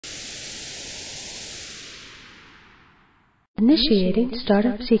Initiating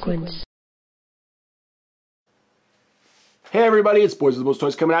startup sequence. Hey everybody, it's Boys with the Most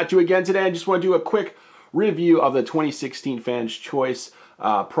Toys coming at you again today. I just want to do a quick review of the 2016 Fans Choice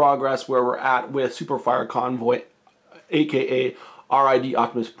progress, where we're at with Superfire Convoy, aka R.I.D.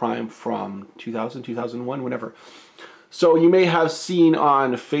 Optimus Prime from 2000, 2001, whenever. So you may have seen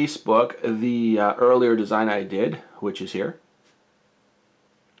on Facebook the earlier design I did, which is here.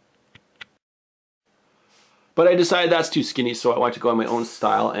 But I decided that's too skinny, so I wanted to go on my own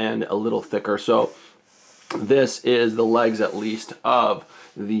style and a little thicker. So this is the legs, at least, of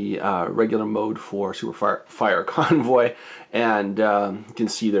the regular mode for Superfire Convoy. And you can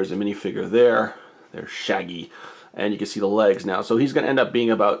see there's a minifigure there. They're shaggy. And you can see the legs now. So he's going to end up being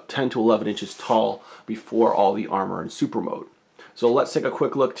about 10 to 11 inches tall before all the armor in super mode. So let's take a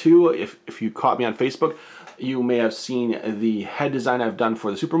quick look too. If you caught me on Facebook, you may have seen the head design I've done for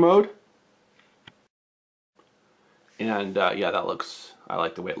the super mode. And yeah, that looks, I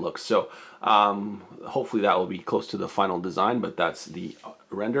like the way it looks. So hopefully that will be close to the final design, but that's the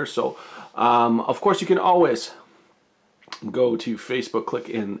render. So of course you can always go to Facebook, click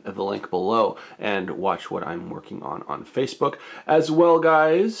in the link below and watch what I'm working on Facebook as well,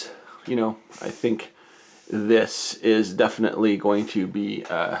 guys. You know, I think this is definitely going to be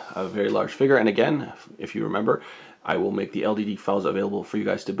a very large figure. And again, if you remember, I will make the LDD files available for you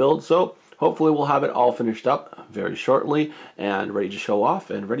guys to build. So hopefully we'll have it all finished up very shortly and ready to show off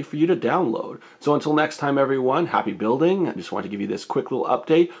and ready for you to download. So until next time, everyone, happy building. I just wanted to give you this quick little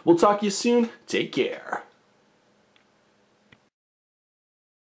update. We'll talk to you soon. Take care.